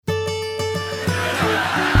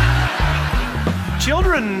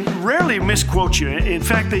Children rarely misquote you. In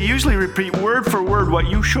fact, they usually repeat word for word what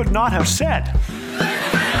you should not have said.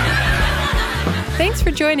 Thanks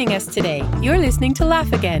for joining us today. You're listening to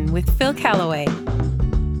Laugh Again with Phil Callaway.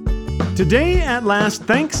 Today, at last,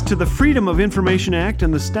 thanks to the Freedom of Information Act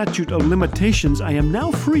and the Statute of Limitations, I am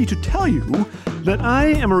now free to tell you that I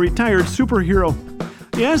am a retired superhero.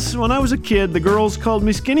 Yes, when I was a kid, the girls called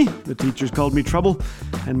me skinny, the teachers called me trouble,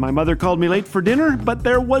 and my mother called me late for dinner, but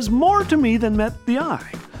there was more to me than met the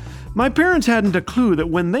eye. My parents hadn't a clue that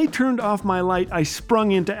when they turned off my light, I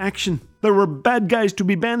sprung into action. There were bad guys to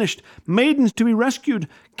be banished, maidens to be rescued,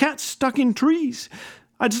 cats stuck in trees.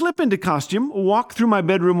 I'd slip into costume, walk through my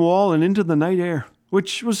bedroom wall and into the night air,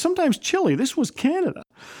 which was sometimes chilly. This was Canada.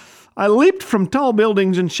 I leaped from tall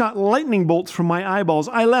buildings and shot lightning bolts from my eyeballs.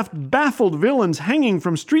 I left baffled villains hanging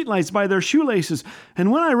from streetlights by their shoelaces. And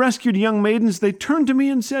when I rescued young maidens, they turned to me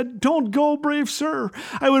and said, "Don't go, brave sir."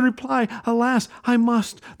 I would reply, "Alas, I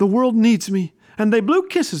must. The world needs me." And they blew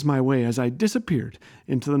kisses my way as I disappeared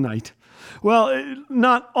into the night. Well,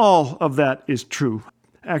 not all of that is true.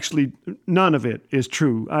 Actually, none of it is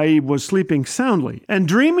true. I was sleeping soundly and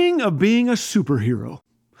dreaming of being a superhero.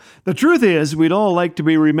 The truth is, we'd all like to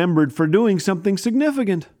be remembered for doing something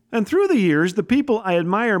significant. And through the years, the people I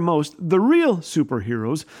admire most, the real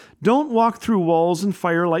superheroes, don't walk through walls and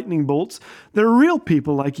fire lightning bolts. They're real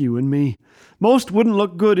people like you and me. Most wouldn't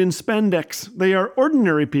look good in spandex. They are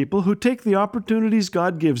ordinary people who take the opportunities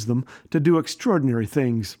God gives them to do extraordinary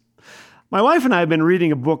things. My wife and I have been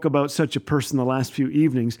reading a book about such a person the last few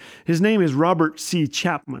evenings. His name is Robert C.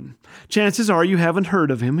 Chapman. Chances are you haven't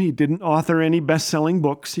heard of him. He didn't author any best-selling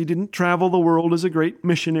books. He didn't travel the world as a great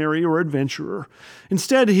missionary or adventurer.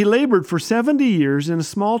 Instead, he labored for 70 years in a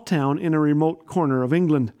small town in a remote corner of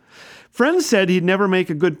England. Friends said he'd never make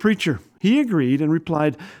a good preacher. He agreed and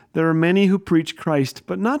replied, "There are many who preach Christ,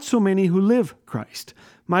 but not so many who live Christ.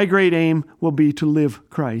 My great aim will be to live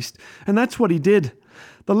Christ." And that's what he did.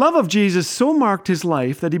 The love of Jesus so marked his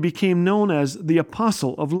life that he became known as the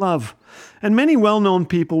Apostle of Love. And many well-known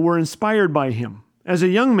people were inspired by him. As a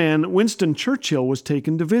young man, Winston Churchill was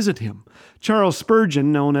taken to visit him. Charles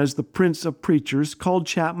Spurgeon, known as the Prince of Preachers, called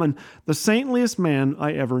Chapman the saintliest man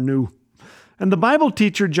I ever knew. And the Bible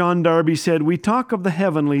teacher John Darby said, "We talk of the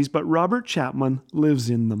heavenlies, but Robert Chapman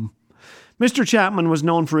lives in them." Mr. Chapman was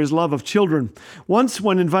known for his love of children. Once,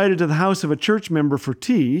 when invited to the house of a church member for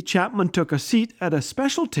tea, Chapman took a seat at a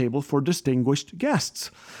special table for distinguished guests.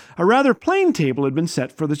 A rather plain table had been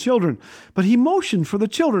set for the children, but he motioned for the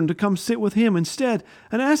children to come sit with him instead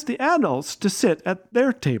and asked the adults to sit at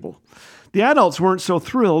their table. The adults weren't so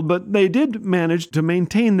thrilled, but they did manage to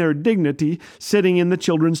maintain their dignity, sitting in the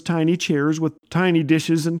children's tiny chairs with tiny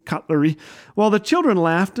dishes and cutlery, while the children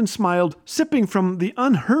laughed and smiled, sipping from the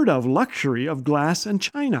unheard-of luxury of glass and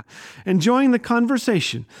china, enjoying the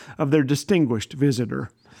conversation of their distinguished visitor.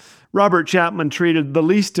 Robert Chapman treated the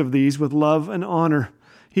least of these with love and honor.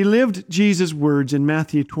 He lived Jesus' words in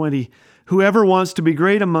Matthew 20, "Whoever wants to be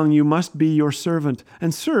great among you must be your servant,"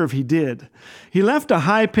 and serve he did. He left a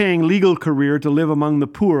high-paying legal career to live among the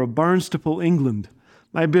poor of Barnstaple, England.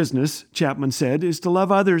 "My business," Chapman said, "is to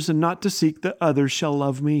love others and not to seek that others shall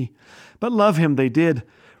love me." But love him they did.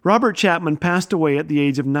 Robert Chapman passed away at the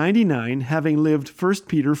age of 99, having lived 1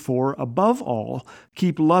 Peter 4, "Above all,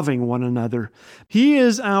 keep loving one another." He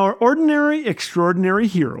is our ordinary, extraordinary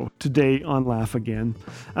hero today on Laugh Again,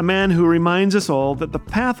 a man who reminds us all that the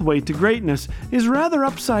pathway to greatness is rather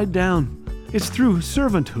upside down. It's through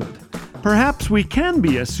servanthood. Perhaps we can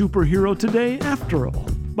be a superhero today after all,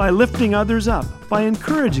 by lifting others up, by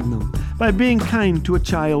encouraging them, by being kind to a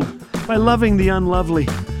child, by loving the unlovely.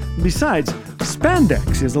 Besides,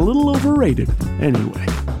 spandex is a little overrated anyway.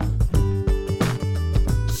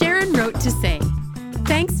 Sharon wrote to say,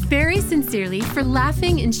 "Thanks very sincerely for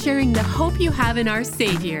laughing and sharing the hope you have in our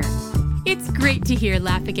Savior. It's great to hear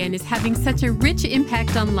Laugh Again is having such a rich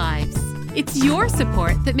impact on lives. It's your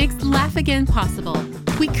support that makes Laugh Again possible.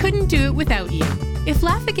 We couldn't do it without you. If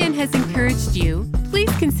Laugh Again has encouraged you,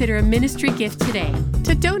 please consider a ministry gift today.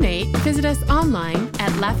 To donate, visit us online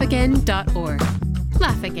at laughagain.org.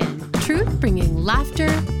 Laugh Again, truth bringing laughter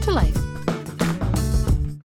to life.